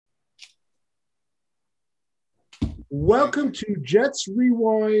Welcome to Jets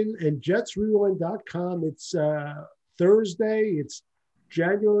Rewind and JetsRewind.com. It's Thursday. It's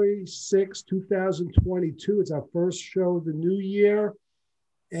January 6, 2022. It's our first show of the new year.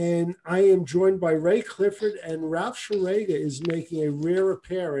 And I am joined by Ray Clifford, and Ralph Schrager is making a rare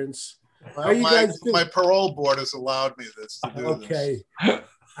appearance. Well, my parole board has allowed me this to do this. Okay.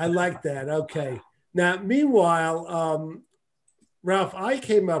 I like that. Okay. Now, meanwhile, Ralph, I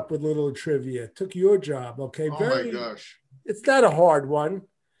came up with a little trivia. Took your job, okay? Oh, my gosh. It's not a hard one.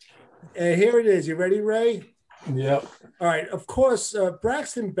 And here it is. You ready, Ray? Yep. All right. Of course,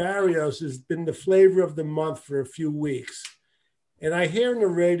 Braxton Berrios has been the flavor of the month for a few weeks. And I hear on the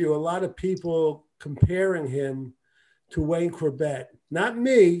radio a lot of people comparing him to Wayne Chrebet. Not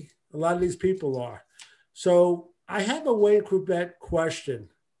me. A lot of these people are. So I have a Wayne Chrebet question,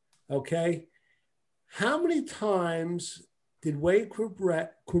 okay? How many times did Wayne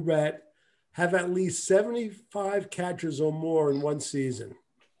Chrebet have at least 75 catches or more in one season?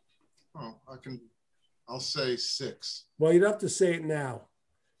 Oh, I'll say 6. Well, you'd have to say it now.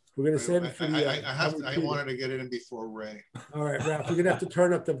 We're going to save it for the end. I wanted to get it in before Ray. All right, Ralph, we're going to have to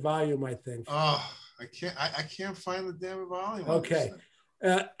turn up the volume, I think. Oh, I can't find the damn volume. Okay.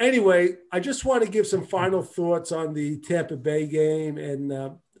 Anyway, I just want to give some final thoughts on the Tampa Bay game.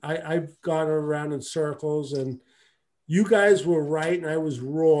 And I've gone around in circles, and you guys were right and I was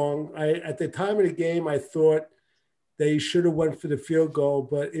wrong. At the time of the game, I thought they should have went for the field goal,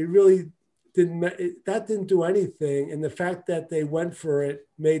 but it really didn't do anything. And the fact that they went for it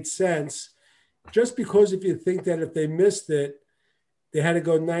made sense, just because if you think that if they missed it, they had to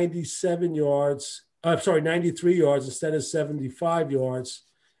go 93 yards instead of 75 yards.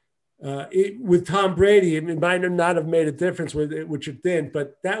 With Tom Brady, it might not have made a difference with it, which it didn't,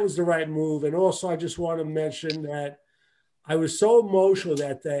 but that was the right move. And also, I just want to mention that I was so emotional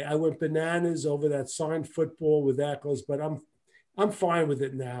that day. I went bananas over that signed football with Eccles, but I'm fine with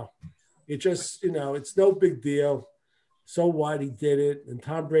it now. It just, it's no big deal. So what? He did it. And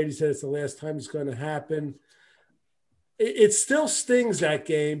Tom Brady said it's the last time it's going to happen. It still stings, that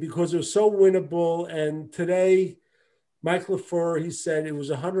game, because it was so winnable. And today, Mike LaFleur, he said it was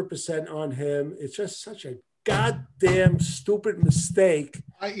 100% on him. It's just such a goddamn stupid mistake.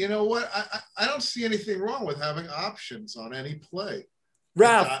 You know what? I don't see anything wrong with having options on any play.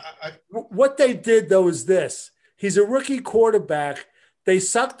 Ralph, what they did, though, is this. He's a rookie quarterback. They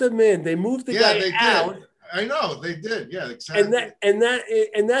sucked him in. They moved the guy out. Did. I know they did. Yeah, exactly.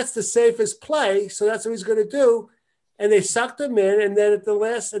 And that's the safest play. So that's what he's going to do. And they sucked him in, and then at the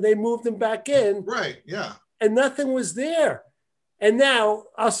last, and they moved him back in. Right. Yeah. And nothing was there. And now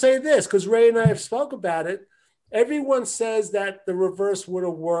I'll say this, because Ray and I have spoke about it. Everyone says that the reverse would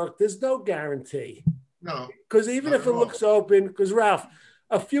have worked. There's no guarantee. No. Because even if it looks open, because Ralph,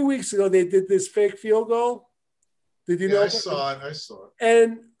 a few weeks ago, they did this fake field goal. Did you know? I saw it.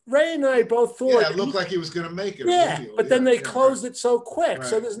 And Ray and I both thought. Yeah, it looked like he was going to make it. Yeah, but then they closed it so quick. Right,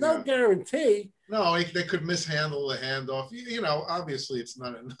 so there's no guarantee. No, they could mishandle the handoff. Obviously it's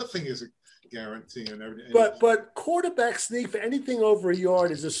nothing is a guarantee and everything. But quarterback sneak for anything over a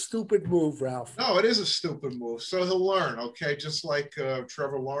yard is a stupid move, Ralph. No, it is a stupid move. So he'll learn, okay? Just like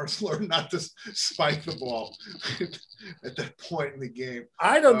Trevor Lawrence learned not to spike the ball at that point in the game.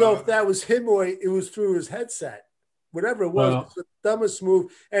 I don't know if that was him or it was through his headset. Whatever it was, it's the dumbest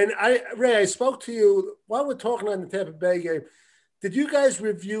move. And Ray, I spoke to you while we're talking on the Tampa Bay game. Did you guys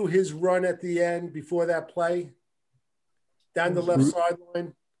review his run at the end before that play? Down the left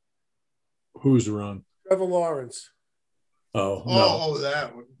sideline? Whose run? Trevor Lawrence. Oh, no.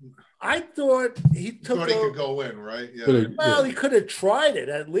 That one. I thought he took. Thought he could go in, right? Yeah. Well, he could have tried it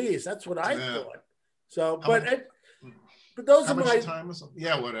at least. That's what I thought. So, but those are my time.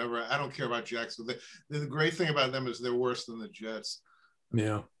 Yeah, whatever. I don't care about Jacksonville. The great thing about them is they're worse than the Jets.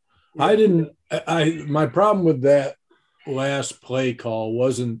 Yeah. My problem with that last play call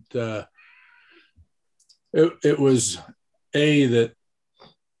wasn't it was that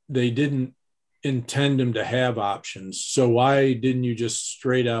they didn't intend him to have options. So why didn't you just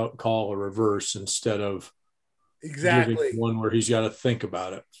straight out call a reverse instead of giving one where he's got to think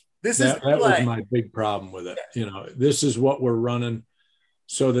about it? That was my big problem with it. This is what we're running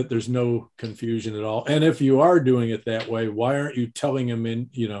so that there's no confusion at all. And if you are doing it that way, why aren't you telling him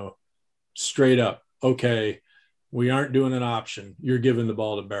straight up, okay, we aren't doing an option. You're giving the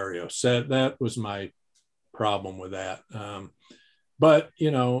ball to Berrios. That was my problem with that. But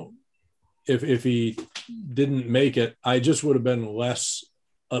if he didn't make it, I just would have been less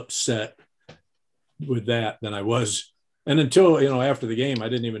upset with that than I was. And until, after the game, I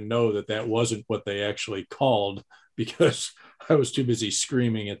didn't even know that wasn't what they actually called, because I was too busy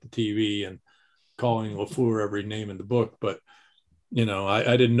screaming at the TV and calling LaFleur every name in the book, but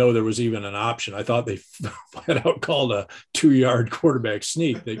I didn't know there was even an option. I thought they flat out called a 2-yard quarterback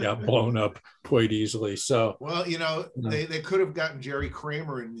sneak. They got blown up quite easily. So, well, they could have gotten Jerry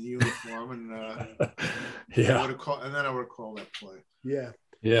Kramer in the uniform, and yeah, I would have called, and then I would have called that play. Yeah.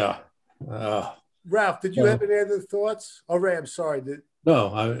 Ralph, did you have any other thoughts? Oh, Ray, I'm sorry.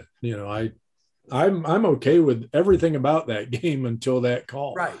 No, I'm okay with everything about that game until that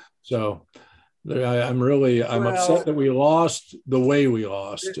call. Right. So I'm upset that we lost the way we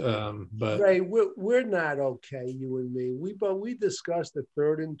lost. But Ray, we're not okay, you and me. We discussed the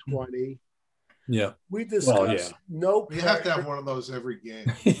 3rd and 20. Yeah. We discussed no pressure. You have to have one of those every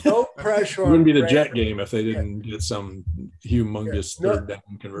game. No pressure. It wouldn't be the Jet game if they didn't get some humongous third down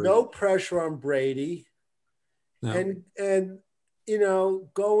conversion. No pressure on Brady. No. And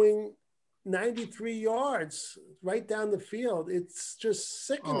going 93 yards right down the field. It's just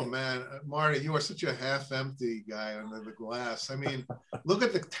sickening. Oh, man. Marty, you are such a half-empty guy under the glass. I mean, look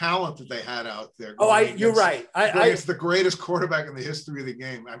at the talent that they had out there. You're right. It's the greatest quarterback in the history of the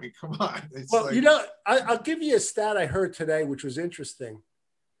game. I mean, come on. I'll give you a stat I heard today, which was interesting.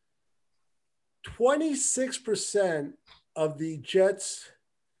 26% of the Jets'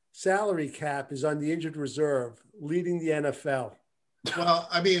 salary cap is on the injured reserve, leading the NFL. Well,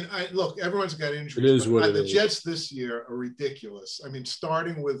 I mean, look, everyone's got injuries. It is what it is. The Jets this year are ridiculous. I mean,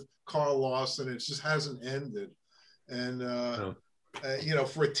 starting with Carl Lawson, it just hasn't ended. And,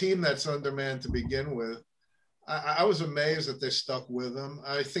 for a team that's undermanned to begin with, I was amazed that they stuck with him.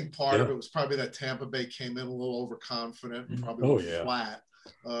 I think part of it was probably that Tampa Bay came in a little overconfident and probably flat.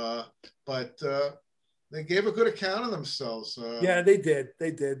 But they gave a good account of themselves. Yeah, they did.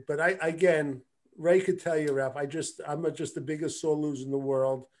 But Ray could tell you, Ralph, I'm just the biggest sore loser in the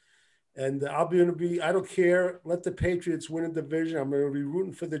world. And I don't care. Let the Patriots win a division. I'm going to be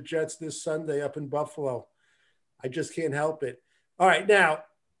rooting for the Jets this Sunday up in Buffalo. I just can't help it. All right. Now,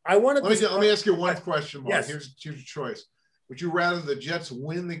 let me ask you one question, Mark. Yes. Here's your choice. Would you rather the Jets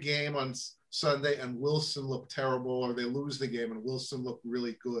win the game on Sunday and Wilson look terrible, or they lose the game and Wilson look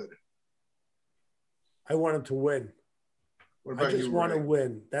really good? I want him to win. I just want to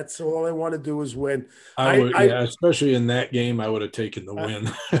win. That's all I want to do is win. Especially in that game, I would have taken the win.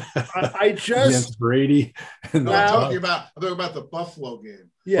 Against Brady. I'm talking about the Buffalo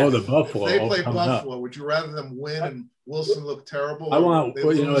game. Yeah. Oh, the Buffalo. If they play Buffalo, would you rather them win and Wilson look terrible?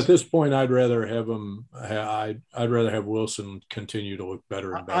 At this point, I'd rather have him. I'd rather have Wilson continue to look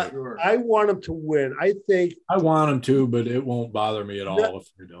better and better. I want him to win. I want him to, but it won't bother me at all if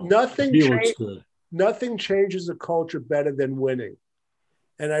they don't. Nothing changes a culture better than winning.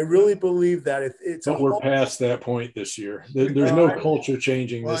 And I really believe that we're past that point this year. There's no culture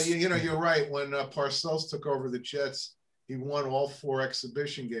changing. Well, you're right. When Parcells took over the Jets, he won all 4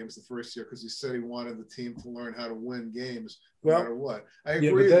 exhibition games the first year because he said he wanted the team to learn how to win games no matter what. I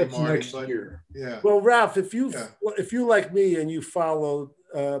agree with you, Marty. Next year. Yeah. Well, Ralph, if you like me and you follow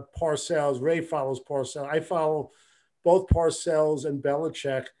Parcells, Ray follows Parcells. I follow both Parcells and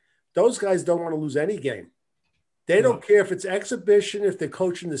Belichick. Those guys don't want to lose any game. They don't care if it's exhibition, if they're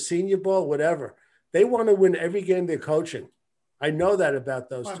coaching the Senior Bowl, whatever. They want to win every game they're coaching. I know that about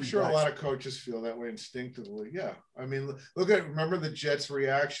those two guys. I'm sure a lot of coaches feel that way instinctively. Yeah. I mean, remember the Jets'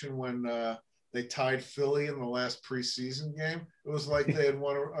 reaction when they tied Philly in the last preseason game? It was like they had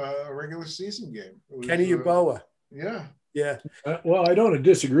won a regular season game. Kenny Yeboah. Yeah. Yeah. Well, I don't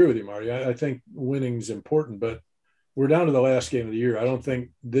disagree with you, Marty. I think winning's important, but we're down to the last game of the year. I don't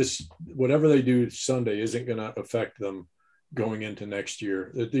think whatever they do Sunday isn't going to affect them going into next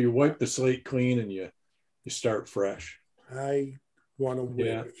year. You wipe the slate clean and you start fresh. I want to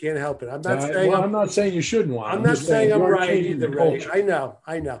win. I can't help it. I'm not saying you shouldn't want. I'm not saying I'm right either, Ray. I know.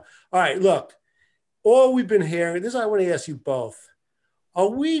 All right, look. All we've been hearing, this I want to ask you both. Are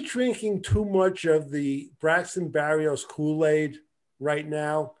we drinking too much of the Braxton Berrios Kool-Aid right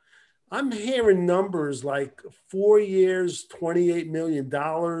now? I'm hearing numbers like 4 years, $28 million,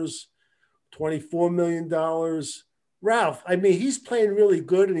 $24 million. Ralph, I mean, he's playing really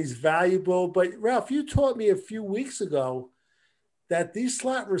good and he's valuable. But, Ralph, you taught me a few weeks ago that these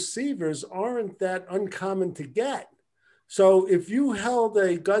slot receivers aren't that uncommon to get. So if you held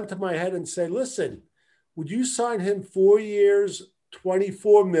a gun to my head and say, listen, would you sign him 4 years,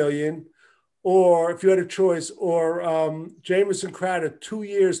 $24 million? Or if you had a choice, or Jamison Crowder, 2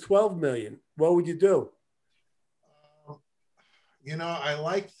 years, $12 million, what would you do? I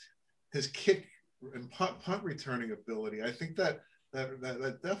liked his kick and punt returning ability. I think that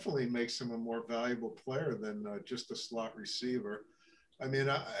definitely makes him a more valuable player than just a slot receiver. I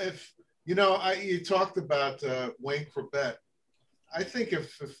mean, you talked about Wayne Corbett. I think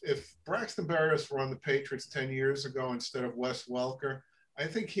if Braxton Berrios were on the Patriots 10 years ago instead of Wes Welker, I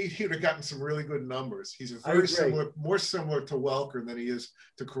think he'd have gotten some really good numbers. He's more similar to Welker than he is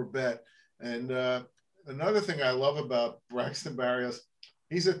to Corbett. And another thing I love about Braxton Berrios,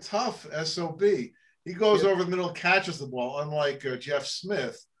 he's a tough SOB. He goes over the middle, catches the ball, unlike Jeff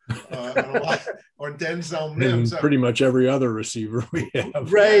Smith or Denzel Mims. And pretty much every other receiver we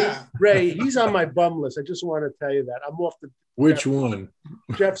have. Ray, he's on my bum list. I just want to tell you that. I'm off the. Which one?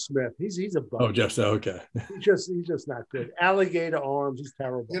 Jeff Smith. He's a bum. Oh, Jeff. Okay. He's just not good. Alligator arms. He's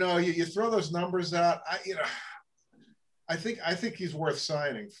terrible. You know, you throw those numbers out. I think he's worth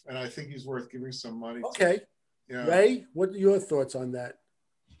signing, and I think he's worth giving some money. Okay. Ray, what are your thoughts on that?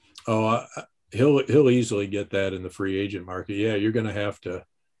 Oh, he'll easily get that in the free agent market. Yeah, we're going to have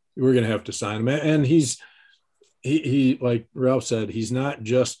to sign him. And he like Ralph said, he's not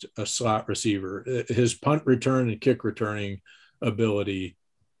just a slot receiver. His punt return and kick returning ability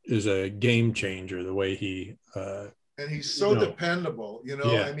is a game changer. The way he and he's so dependable.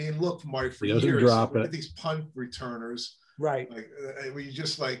 Yeah. I mean, look, Mike, for years, drop look at these punt returners. Right. Like you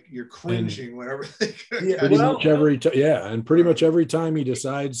just you're cringing whenever they pretty much every time he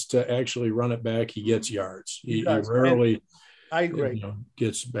decides to actually run it back, he gets yards. He rarely I agree.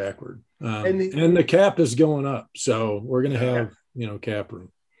 Gets backward. And the cap is going up. So we're going to have, cap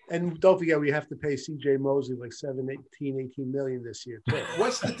room. And don't forget, we have to pay CJ Mosley like 18 million this year, too.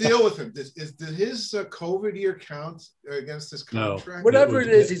 What's the deal with him? Did his COVID year count against his contract? No. Whatever it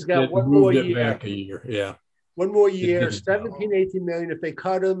is, he's got one more year. Back a year. Yeah. One more year, 18 million. If they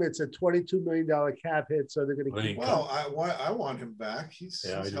cut him, it's a $22 million cap hit. So they're going to keep him. Well, I want him back. He's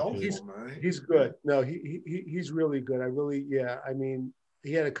helpful, man. He's good. No, he's really good. I mean,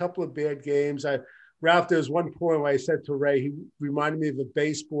 he had a couple of bad games. Ralph, there was one point where I said to Ray, he reminded me of a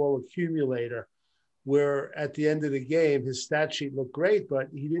baseball accumulator, where at the end of the game, his stat sheet looked great, but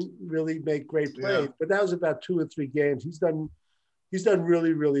he didn't really make great plays. Yeah. But that was about 2 or 3 games. He's done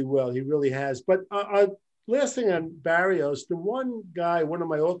really, really well. He really has. But last thing on Berrios, the one guy, one of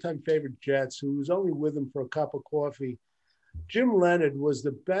my all-time favorite Jets, who was only with him for a cup of coffee, Jim Leonard was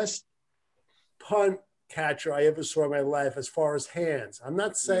the best punt catcher I ever saw in my life as far as hands. I'm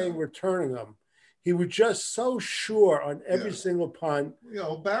not saying returning them. He was just so sure on every single punt.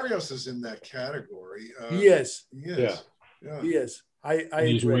 Berrios is in that category. He is. Yeah. He is.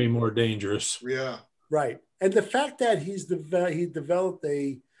 He's way more dangerous. Yeah. Right. And the fact that he developed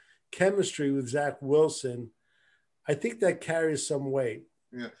a chemistry with Zach Wilson, I think that carries some weight.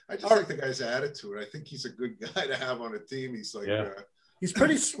 Yeah. I just like the guy's attitude. I think he's a good guy to have on a team. He's he's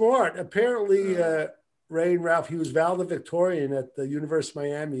pretty smart. Apparently, Ray and Ralph, he was valedictorian at the University of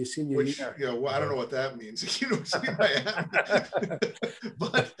Miami his senior year. I don't know what that means. University of Miami.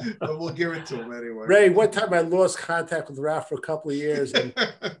 but we'll give it to him anyway. Ray, one time I lost contact with Ralph for a couple of years,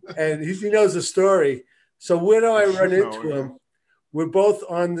 and he knows the story. So when I run into him, we're both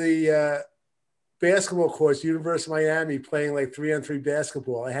on the basketball courts, University of Miami, playing like 3-on-3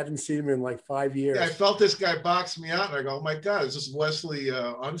 basketball. I hadn't seen him in like 5 years. Yeah, I felt this guy box me out, and I go, "Oh my God, is this Wesley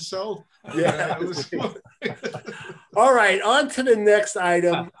Unseld?" Yeah. All right, on to the next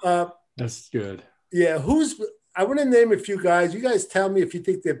item. That's good. Yeah, I want to name a few guys. You guys tell me if you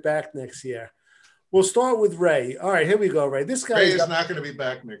think they're back next year. We'll start with Ray. All right, here we go, Ray. This guy is not going to be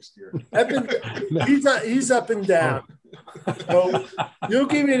back next year. He's up and down. So you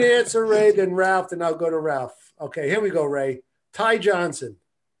give me an answer, Ray, then Ralph, then I'll go to Ralph. Okay, here we go, Ray. Ty Johnson.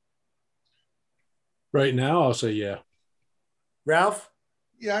 Right now, I'll say yeah. Ralph?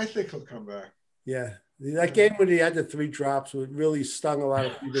 Yeah, I think he'll come back. Yeah. That game when he had the 3 drops, it really stung a lot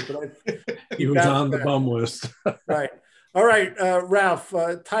of people. But he was on the bum list. Right. All right, Ralph,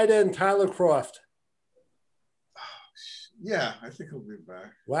 tight end Tyler Kroft. Yeah, I think he'll be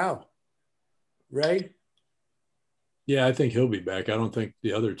back. Wow. Ray? Yeah, I think he'll be back. I don't think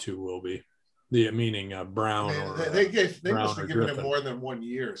the other 2 will be. Meaning Brown they must have given him more than 1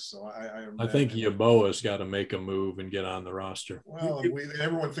 year. So I think Yeboah's got to make a move and get on the roster. Well,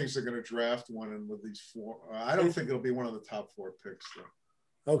 everyone thinks they're going to draft one, and with these 4, I don't think it'll be one of the top 4 picks.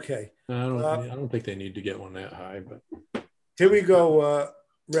 Though. Okay. I don't think they need to get one that high. But here we go,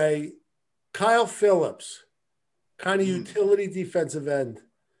 Ray. Kyle Phillips, kind of utility defensive end.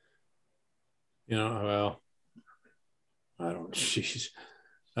 Well, I don't. Jeez.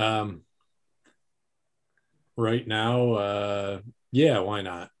 Right now, yeah, why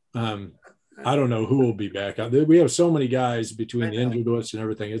not? I don't know who will be back. We have so many guys between the injured list and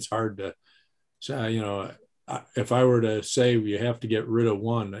everything. It's hard to say. If I were to say you have to get rid of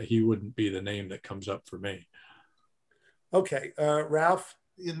one, he wouldn't be the name that comes up for me. Okay, Ralph.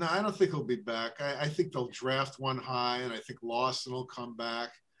 You know, I don't think he'll be back. I think they'll draft one high, and I think Lawson will come back.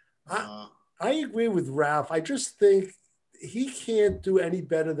 I agree with Ralph. I just think he can't do any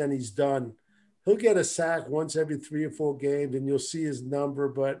better than he's done. He'll get a sack once every 3 or 4 games, and you'll see his number.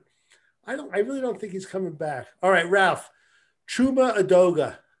 But I really don't think he's coming back. All right, Ralph, Chuma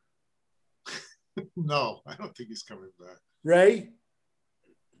Edoga. No, I don't think he's coming back. Ray?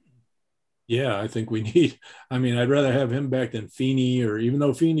 Yeah, I think we need. I mean, I'd rather have him back than Feeney, or even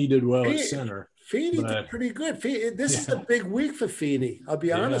though Feeney did well at center. Feeney did pretty good. This is a big week for Feeney. I'll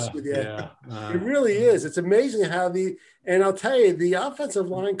be honest with you. It really is. It's amazing how and I'll tell you, the offensive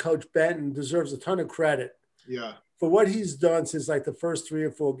line coach Benton deserves a ton of credit. Yeah. For what he's done since like the first 3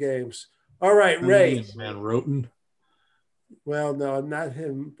 or 4 games. All right, Ray. Van Roten. Well, no, not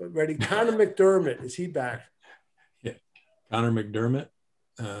him, but ready. Connor McDermott, is he back? Yeah, Connor McDermott.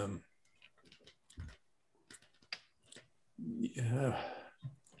 Yeah,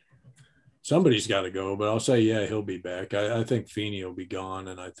 somebody's got to go, but I'll say, yeah, he'll be back. I think Feeney will be gone,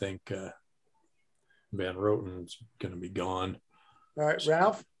 and I think Van Roten's going to be gone. All right,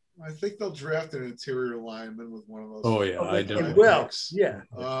 Ralph? I think they'll draft an interior lineman with one of those. Oh, yeah, I do. Well, yeah.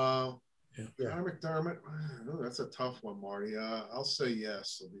 Connor McDermott, that's a tough one, Marty. I'll say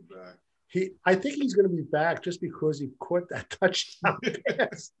yes, he'll be back. I think he's going to be back just because he caught that touchdown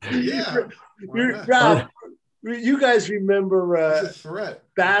pass. Yeah. Ralph, you guys remember a threat.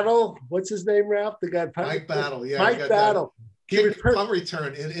 Battle? What's his name, Ralph? The guy Mike Battle. Yeah, Mike Battle. Punt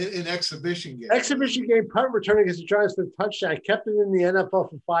return in exhibition game. Exhibition game punt returning against the Giants for the touchdown. Kept him in the NFL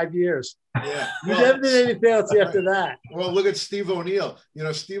for 5 years. Yeah. He never did anything else after that. Well, look at Steve O'Neill. You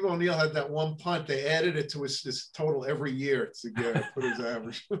know, Steve O'Neill had that one punt. They added it to his total every year to put his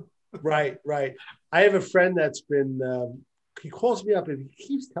average. Right. I have a friend that's been he calls me up and he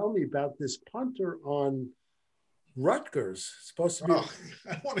keeps telling me about this punter on Rutgers. It's supposed to be. Oh,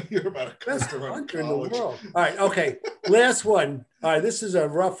 I want to hear about a best punter in the world. All right, okay. Last one. All right, this is a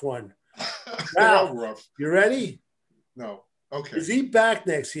rough one. Wow, rough. You ready? No. Okay. Is he back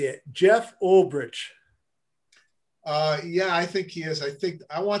next year? Jeff Ulbrich. Yeah, I think he is.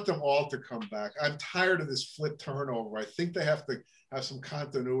 I want them all to come back. I'm tired of this flip turnover. I think they have to have some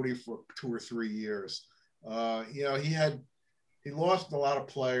continuity for 2 or 3 years. You know, he lost a lot of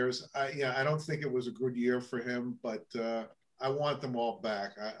players. I don't think it was a good year for him, but I want them all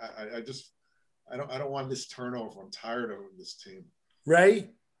back. I don't want this turnover. I'm tired of this team. Ray?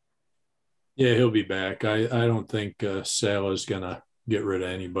 Yeah, he'll be back. I don't think Salah's gonna get rid of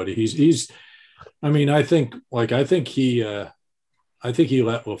anybody. He's. I mean, I think he let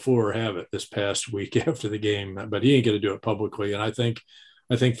LaFleur have it this past week after the game, but he ain't going to do it publicly. And I think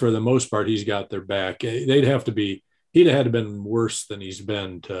for the most part, he's got their back. He'd have had to been worse than he's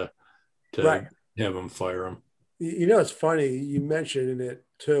been to right. Have him fire him. You know, it's funny. You mentioned it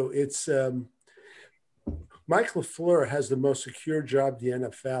too. It's Mike LaFleur has the most secure job in the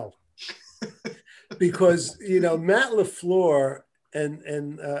NFL because, you know, Matt LaFleur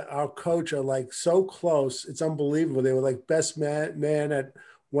and our coach are like so close. It's unbelievable. They were like best man at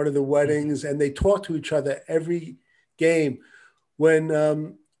one of the weddings, and they talk to each other every game. When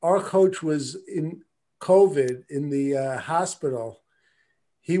our coach was in COVID in the hospital,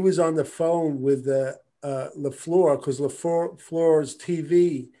 he was on the phone with LaFleur because LaFleur's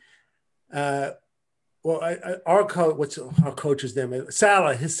TV. Our coach, what's our coach's name?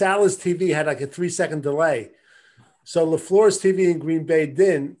 Salah's TV had like a 3-second delay. So LaFleur's TV in Green Bay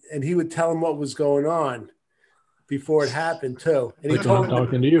didn't, and he would tell him what was going on before it happened too. And he told him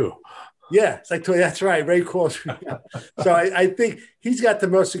talking to you. Yeah, it's like, that's right. Ray calls me. So I think he's got the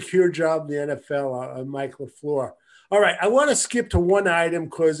most secure job in the NFL, Mike LaFleur. All right, I want to skip to one item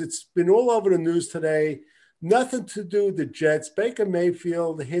because it's been all over the news today. Nothing to do with the Jets. Baker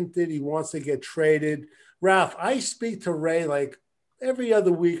Mayfield hinted he wants to get traded. Ralph, I speak to Ray like every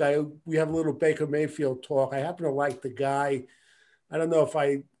other week. We have a little Baker Mayfield talk. I happen to like the guy. I don't know if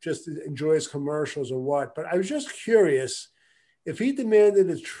I just enjoy his commercials or what, but I was just curious if he demanded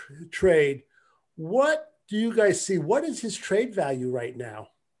a trade, what do you guys see? What is his trade value right now?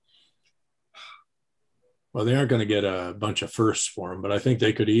 Well, they aren't going to get a bunch of firsts for him, but I think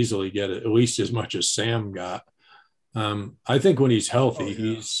they could easily get at least as much as Sam got. I think when he's healthy,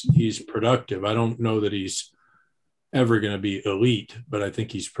 he's productive. I don't know that he's ever going to be elite, but I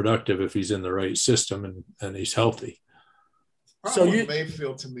think he's productive if he's in the right system and he's healthy. So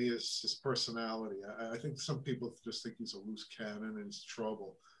Mayfield to me is his personality. I think some people just think he's a loose cannon and he's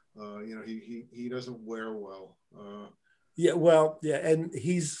trouble. You know, he doesn't wear well. And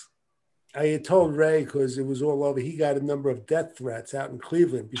I had told Ray because it was all over. He got a number of death threats out in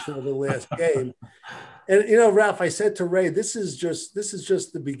Cleveland before the last game. And Ralph, I said to Ray, this is just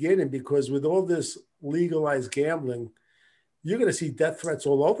the beginning, because with all this legalized gambling, you're going to see death threats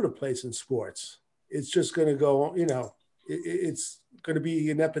all over the place in sports. It's just going to go, it's going to be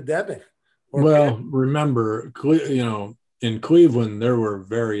an epidemic. Well, remember, in Cleveland, there were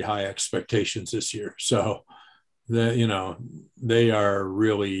very high expectations this year. So that, they are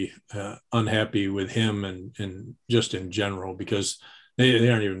really unhappy with him and just in general, because they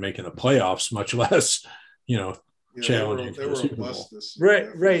aren't even making the playoffs, much less, challenging for the Super Bowl.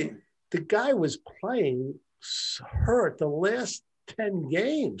 Right. The guy was playing hurt the last 10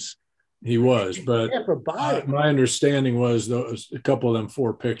 games. He was, but my understanding was a couple of them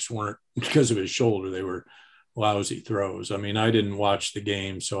 4 picks weren't because of his shoulder. They were lousy throws. I mean, I didn't watch the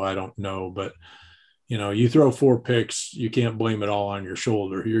game, so I don't know, but you throw 4 picks, you can't blame it all on your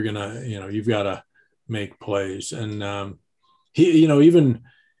shoulder. You're gonna, you've got to make plays. And he,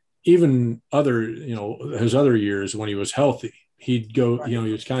 even other, his other years when he was healthy, he'd go, he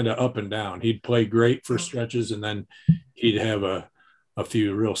was kind of up and down. He'd play great for stretches, and then he'd have a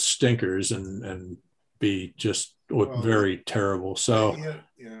few real stinkers and be just very terrible. So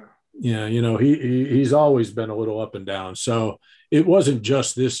he's always been a little up and down. So it wasn't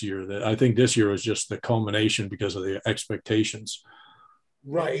just this year. That I think this year was just the culmination because of the expectations.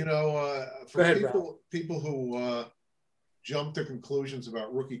 Right. For people who jump to conclusions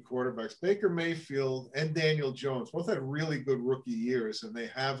about rookie quarterbacks, Baker Mayfield and Daniel Jones both had really good rookie years, and they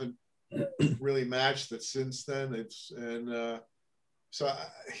haven't really matched it since then. And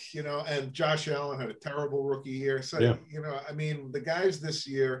Josh Allen had a terrible rookie year. So, the guys this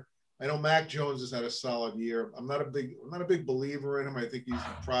year, I know Mac Jones has had a solid year. I'm not a big believer in him. I think he's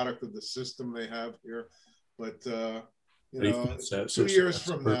a product of the system they have here. But, 2 years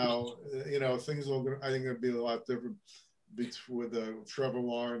from now, things will, I think, going to be a lot different with Trevor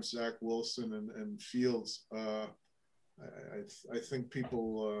Lawrence, Zach Wilson, and Fields. I think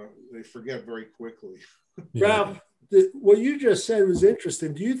people, they forget very quickly. Ralph, what you just said was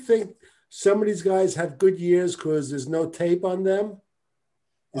interesting. Do you think some of these guys have good years because there's no tape on them?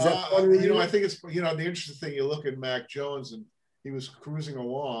 Is that I think it's, the interesting thing, you look at Mac Jones, and he was cruising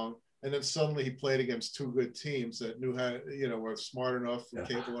along, and then suddenly he played against 2 good teams that knew how, were smart enough and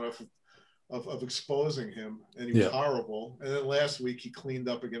capable enough of exposing him, and he was horrible. And then last week he cleaned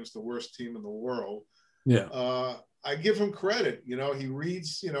up against the worst team in the world. I give him credit. He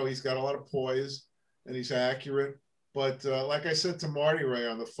reads, he's got a lot of poise and he's accurate. But like I said to Marty Ray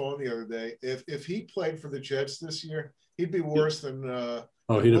on the phone the other day, if he played for the Jets this year, he'd be worse than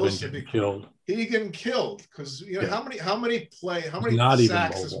he'd have been killed. He'd getting killed because how many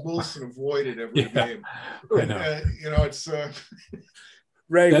sacks has Wilson avoided every game? I know. It's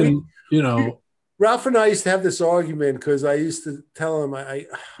Ray. Ralph and I used to have this argument because I used to tell him I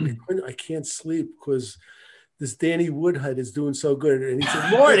can't sleep because this Danny Woodhead is doing so good. And he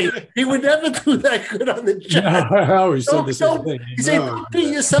said, Marty, he would never do that good on the Jets. I always said the same thing. He said, don't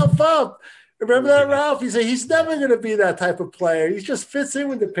beat yourself up. Remember that, Ralph? He said, he's never going to be that type of player. He just fits in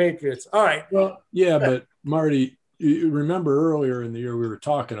with the Patriots. All right. Well, yeah, but Marty, you remember earlier in the year we were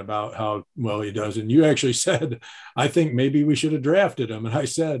talking about how well he does. And you actually said, I think maybe we should have drafted him. And I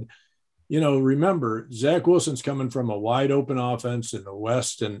said, remember, Zach Wilson's coming from a wide open offense in the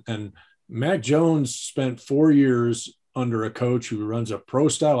West, and Mac Jones spent 4 years under a coach who runs a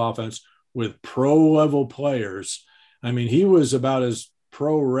pro-style offense with pro-level players. I mean, he was about as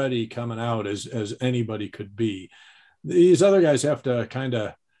pro-ready coming out as anybody could be. These other guys have to kind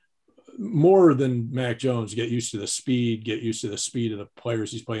of, more than Mac Jones, get used to the speed of the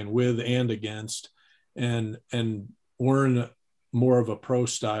players he's playing with and against, and learn more of a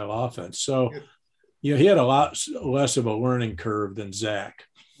pro-style offense. So, he had a lot less of a learning curve than Zach.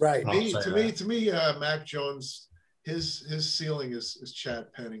 Right. To me, Mac Jones, his ceiling is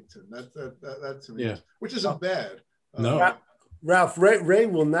Chad Pennington. That to me, which isn't bad. No. Ralph, Ray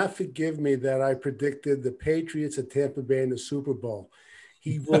will not forgive me that I predicted the Patriots at Tampa Bay in the Super Bowl.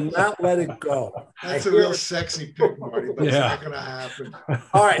 He will not let it go. That's a real sexy pick, Marty, but it's not going to happen.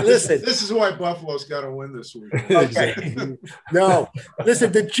 All right, listen. This is why Buffalo's got to win this week. Okay. No,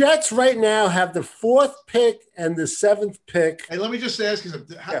 listen, the Jets right now have the 4th pick and the 7th pick. Hey, let me just ask you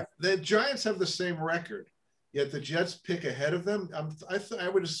something. The Giants have the same record, yet the Jets pick ahead of them. I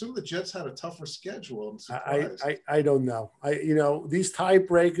would assume the Jets had a tougher schedule. I'm surprised. I don't know. These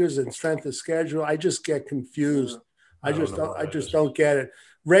tiebreakers and strength of schedule, I just get confused. I just don't get it.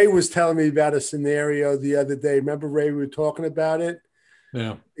 Ray was telling me about a scenario the other day. Remember, Ray, we were talking about it?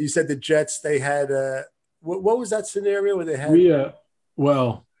 Yeah. You said the Jets, they had what was that scenario where they had?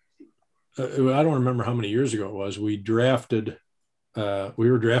 I don't remember how many years ago it was. We were drafting.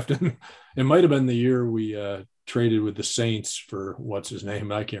 It might have been the year we traded with the Saints for what's his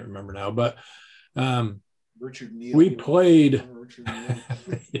name. I can't remember now, but Richard Neal. We played. Richard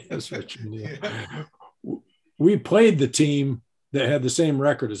Neal. Yes, Richard Neal. Yeah. We played the team that had the same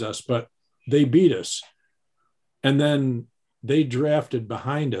record as us, but they beat us. And then they drafted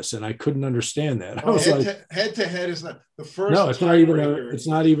behind us, and I couldn't understand that. I was head to head is not the first. No, it's not even a. It's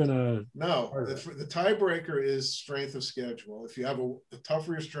not even a. No, the tiebreaker is strength of schedule. If you have the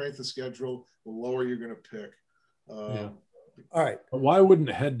tougher your strength of schedule, the lower you're going to pick. Yeah. All right. But why wouldn't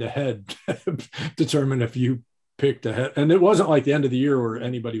head to head determine if you picked a head? And it wasn't like the end of the year where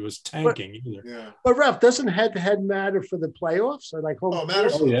anybody was tanking either. Yeah. But Ralph, doesn't head to head matter for the playoffs? Or like it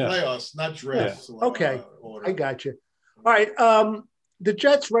matters for the playoffs, not drafts. Yeah. Okay, I got you. All right. The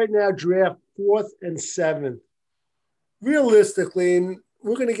Jets right now draft 4th and 7th. Realistically, and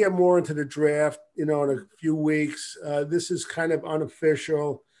we're going to get more into the draft, in a few weeks. This is kind of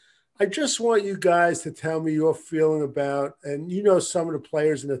unofficial. I just want you guys to tell me your feeling about, and some of the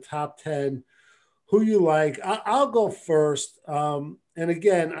players in the top 10, who you like. I'll go first. And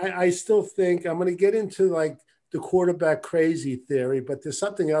again, I still think I'm going to get into like the quarterback crazy theory, but there's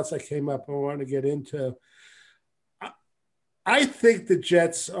something else that came up I want to get into. I think the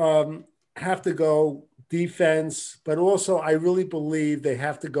Jets have to go defense, but also I really believe they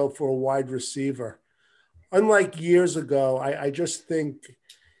have to go for a wide receiver. Unlike years ago, I just think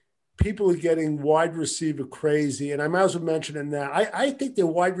people are getting wide receiver crazy, and I might as well mention it now. I think they're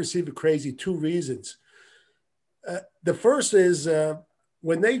wide receiver crazy, 2 reasons. The first is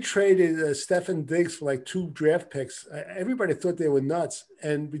when they traded Stefon Diggs for like 2 draft picks, everybody thought they were nuts.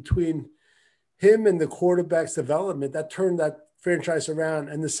 And between him and the quarterback's development, that turned that franchise around.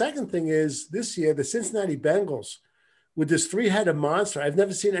 And the second thing is this year, the Cincinnati Bengals with this 3-headed monster, I've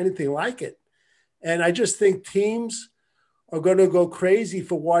never seen anything like it. And I just think teams are going to go crazy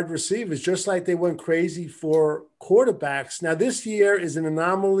for wide receivers, just like they went crazy for quarterbacks. Now, this year is an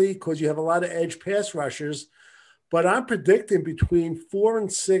anomaly because you have a lot of edge pass rushers, but I'm predicting between 4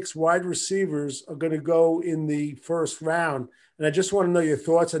 and 6 wide receivers are going to go in the first round. And I just want to know your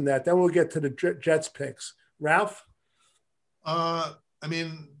thoughts on that. Then we'll get to the Jets picks. Ralph? I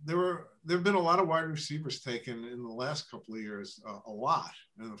mean, there have been a lot of wide receivers taken in the last couple of years, a lot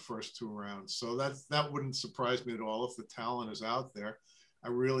in the first 2 rounds. So that wouldn't surprise me at all if the talent is out there. I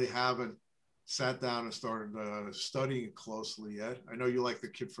really haven't sat down and started studying it closely yet. I know you like the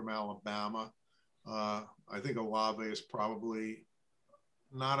kid from Alabama. I think Olave is probably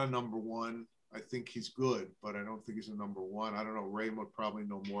not a number 1. I think he's good, but I don't think he's a number 1. I don't know. Ray would probably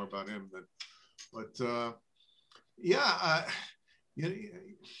know more about him Well,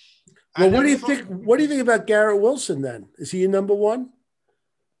 what do you think? What do you think about Garrett Wilson then? Is he a number 1?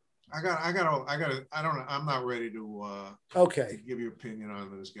 I don't know. I'm not ready to give you opinion on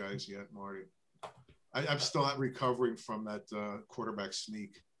those guys yet, Marty. I'm still not recovering from that quarterback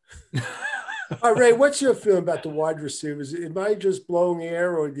sneak. All right, Ray, what's your feeling about the wide receivers? Am I just blowing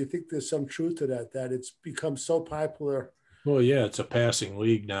air, or do you think there's some truth to that it's become so popular? Well, yeah, it's a passing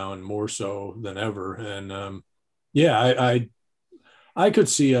league now, and more so than ever. And I could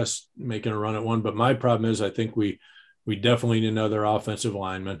see us making a run at one, but my problem is I think we definitely need another offensive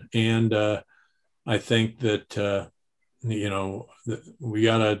lineman, and I think that we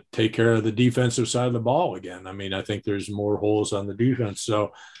got to take care of the defensive side of the ball again. I mean, I think there's more holes on the defense.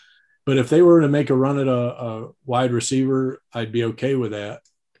 So, but if they were to make a run at a wide receiver, I'd be okay with that.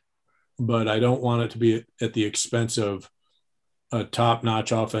 But I don't want it to be at the expense of a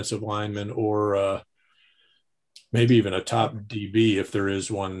top-notch offensive lineman or maybe even a top DB if there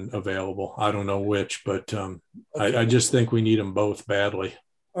is one available. I don't know which, but I just think we need them both badly.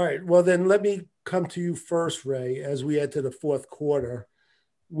 All right. Well, then let me come to you first, Ray, as we enter the 4th quarter.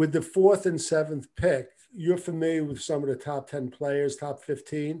 With the 4th and 7th pick, you're familiar with some of the top 10 players, top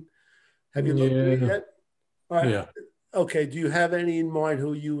 15. Have you looked at it yet? All right. Yeah. Okay. Do you have any in mind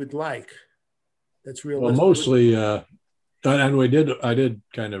who you would like? That's realistic. Well, mostly, and I did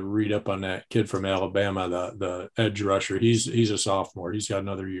kind of read up on that kid from Alabama, the edge rusher. He's a sophomore. He's got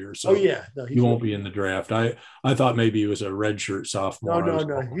another year, so he won't be in the draft. I thought maybe he was a redshirt sophomore. No.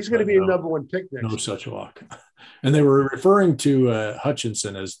 He's going to be a number 1 pick next. No such luck. And they were referring to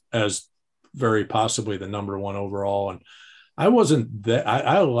Hutchinson as very possibly the number 1 overall, and I wasn't that.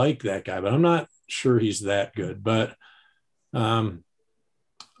 I like that guy, but I'm not sure he's that good. But I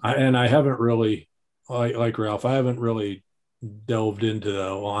haven't really like Ralph. I haven't really delved into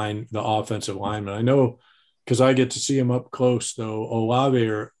the offensive lineman. I know because I get to see him up close, though. Olave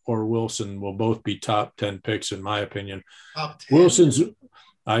or Wilson will both be top 10 picks in my opinion. Top 10.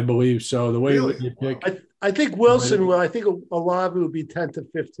 I believe so. The way Really? you pick, I think Wilson will. I think Olave will be 10 to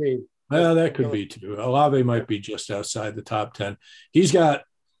 15. well, that could be too. Olave might be just outside the top 10. He's got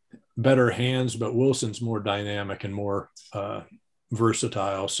better hands, but Wilson's more dynamic and more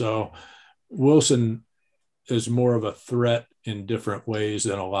versatile. So Wilson is more of a threat in different ways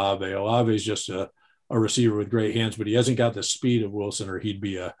than Olave. Olave is just a receiver with great hands, but he hasn't got the speed of Wilson, or he'd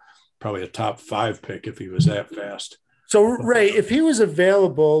be probably a top 5 pick if he was that fast. So, Ray, if he was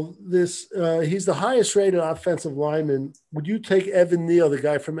available, he's the highest rated offensive lineman. Would you take Evan Neal, the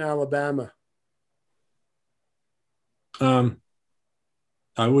guy from Alabama? I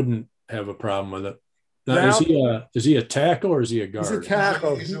wouldn't have a problem with it. Now, is he a tackle or is he a guard? He's a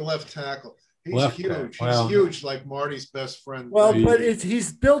tackle. He's a left tackle. He's left huge. tackle. Well, he's huge, like Marty's best friend. Well, but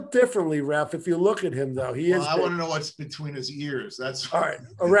he's built differently, Ralph. If you look at him, though, he is. I want to know what's between his ears. That's all right.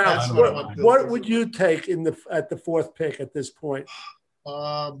 Around what would you take at the 4th pick at this point?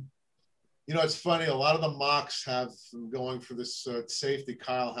 It's funny. A lot of the mocks have them going for this safety,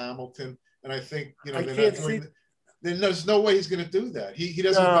 Kyle Hamilton, and I think there's no way he's going to do that. He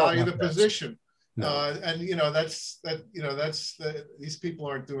doesn't value the position. No. These people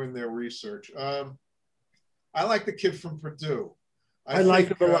aren't doing their research. I like the kid from Purdue. I like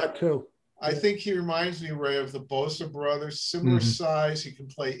him a lot too. I think he reminds me, Ray, of the Bosa brothers. Similar size. He can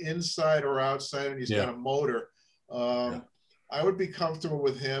play inside or outside, and he's got a motor. I would be comfortable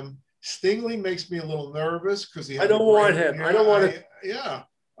with him. Stingley makes me a little nervous because I don't want him. I don't want to. Yeah.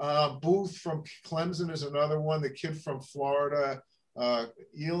 Booth from Clemson is another one. The kid from Florida.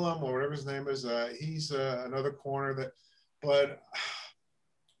 Elam or whatever his name is, he's another corner I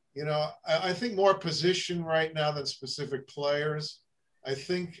think more position right now than specific players. I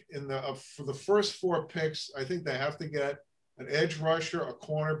think for the first 4 picks, I think they have to get an edge rusher, a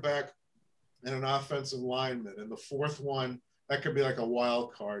cornerback, and an offensive lineman. And the 4th one, that could be like a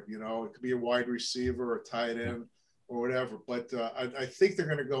wild card, it could be a wide receiver or tight end or whatever. But I think they're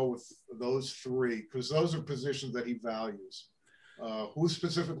going to go with those 3 because those are positions that he values. Who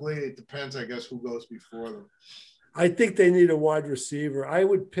specifically? It depends, I guess, who goes before them. I think they need a wide receiver. I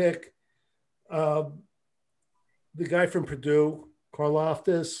would pick the guy from Purdue,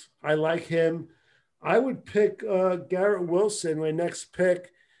 Karlaftis. I like him. I would pick Garrett Wilson, my next pick,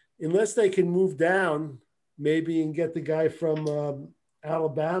 unless they can move down, maybe, and get the guy from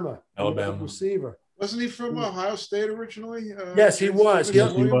Alabama receiver. Wasn't he from Ohio State originally? Yes, he was.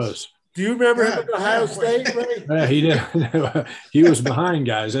 Yes, he was. Do you remember him at Ohio State? Right? Yeah, he did. He was behind,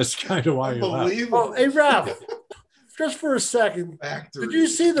 guys. That's kind of why he left. Oh, hey, Ralph, just for a second. Did you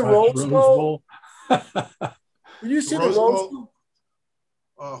see the Rose Bowl? Did you see the Rose Bowl?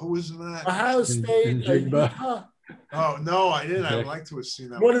 Who was in that? Ohio State. Oh, no, I didn't. I'd like to have seen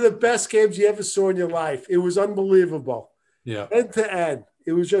that. One of the best games you ever saw in your life. It was unbelievable. Yeah. End to end.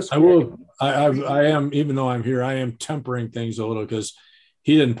 It was just. I am, even though I'm here, I am tempering things a little because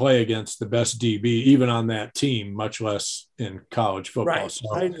he didn't play against the best DB, even on that team, much less in college football. Right.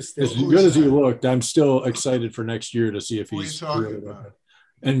 So I understand. as good as he looked, I'm still excited for next year to see if he's really about?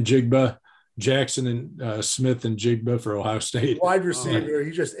 And Jigba, Jackson and Smith and Jigba for Ohio State. Wide receiver,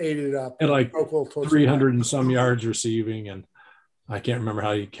 he just ate it up. And like 300 and some yards receiving, and I can't remember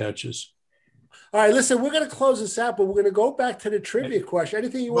how he catches. All right, listen, we're going to close this out, but we're going to go back to the trivia question.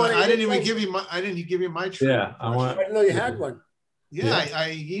 Anything you want to? I didn't give you my trivia. Yeah, I didn't know you had one. Yeah,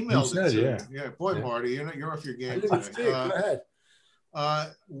 I emailed it to you. Yeah, boy, Yeah. Marty, you're off your game Go ahead.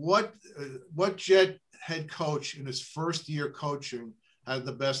 What Jet head coach in his first year coaching had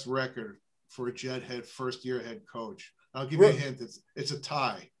the best record for a Jet first year head coach? I'll give you a hint. It's a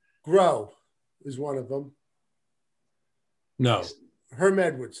tie. Grow is one of them. No. Herm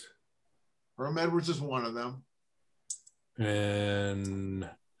Edwards. Herm Edwards is one of them. And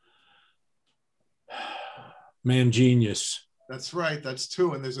Mangenius. That's right. That's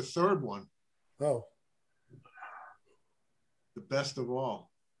 2. And there's a third one. Oh. The best of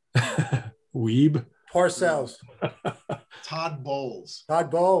all. Weeb. Parcells. Todd Bowles. Todd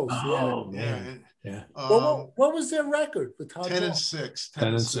Bowles. Oh, yeah. Man. Yeah. What was their record with Todd 10 Bowles? and 6. 10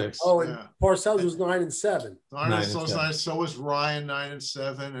 and 6. Oh, and Parcells was 9 and 7. 9 and 7. So was Ryan 9 and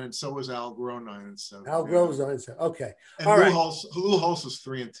 7, and so was Al Groh 9 and 7. Al Groh was 9 and 7. Okay. And all right. Lou Holtz was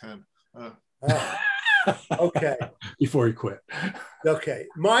 3 and 10. Okay. Before he quit. Okay.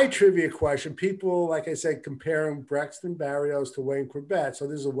 My trivia question, people, like I said, comparing Braxton Berrios to Wayne Corbett. So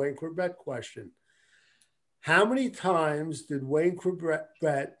this is a Wayne Corbett question. How many times did Wayne Corbett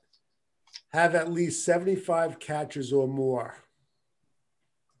have at least 75 catches or more?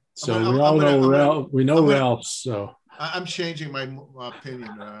 So we know Ralph. So I'm changing my opinion.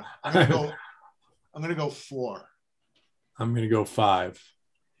 I'm gonna go 4. I'm gonna go 5.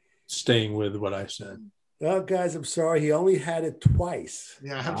 staying with what I said. Well, guys, I'm sorry. He only had it twice.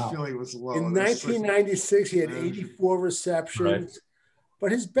 Yeah, I have a feeling it was low. In 1996, he had 84 receptions. Right.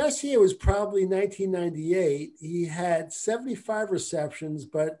 But his best year was probably 1998. He had 75 receptions,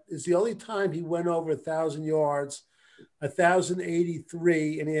 but it's the only time he went over 1,000 yards,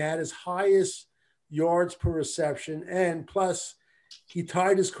 1,083, and he had his highest yards per reception. And plus, he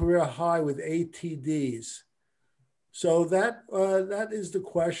tied his career high with 8 TDs. So that is the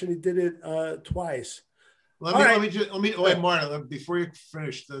question. He did it twice. Let me wait, Martin, before you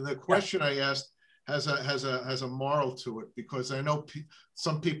finish. The question I asked has a moral to it, because I know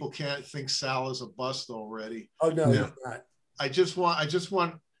some people can't think Salah's a bust already. Oh no, he's not. I just want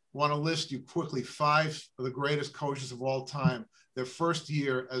to list you quickly 5 of the greatest coaches of all time. Their first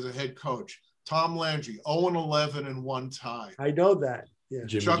year as a head coach: Tom Landry, 0-11 and 1 tie. I know that. Yeah.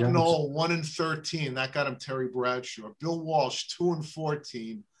 Chuck Noll, 1-13. That got him Terry Bradshaw. Bill Walsh,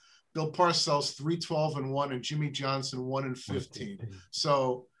 2-14. Bill Parcells, 3-12 and 1, and Jimmy Johnson, 1-15.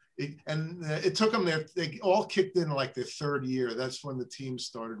 So. It took them there. They all kicked in like their 3rd year. That's when the team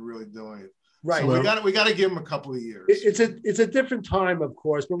started really doing it. Right. So we got to give them a couple of years. It's a different time, of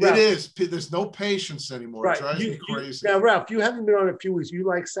course. But Ralph, it is. There's no patience anymore. Right. It drives me crazy. Now, Ralph, you haven't been on a few weeks. You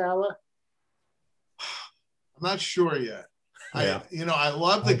like Salah? I'm not sure yet. Yeah. I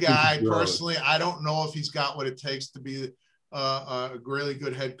love the guy personally. I don't know if he's got what it takes to be a really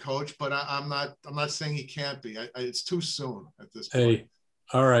good head coach, but I'm not saying he can't be. It's too soon at this point. Hey.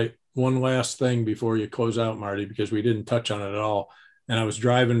 All right. One last thing before you close out, Marty, because we didn't touch on it at all. And I was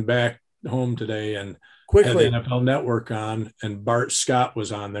driving back home today and quickly had the NFL Network on, and Bart Scott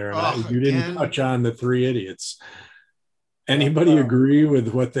was on there. And you didn't touch on the 3 idiots. Anybody agree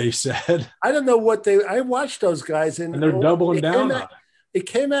with what they said? I don't know I watched those guys and they're doubling down on it. It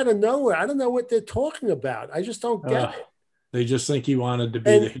came out of nowhere. I don't know what they're talking about. I just don't get it. They just think he wanted to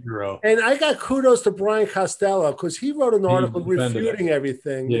be the hero. And I got kudos to Brian Costello, because he wrote an article refuting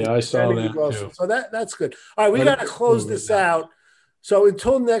everything. Yeah, I saw that too. So that's good. All right, we got to close this out. So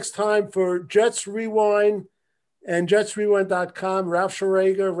until next time, for Jets Rewind and JetsRewind.com, Ralph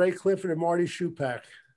Schrager, Ray Clifford, and Marty Shupak.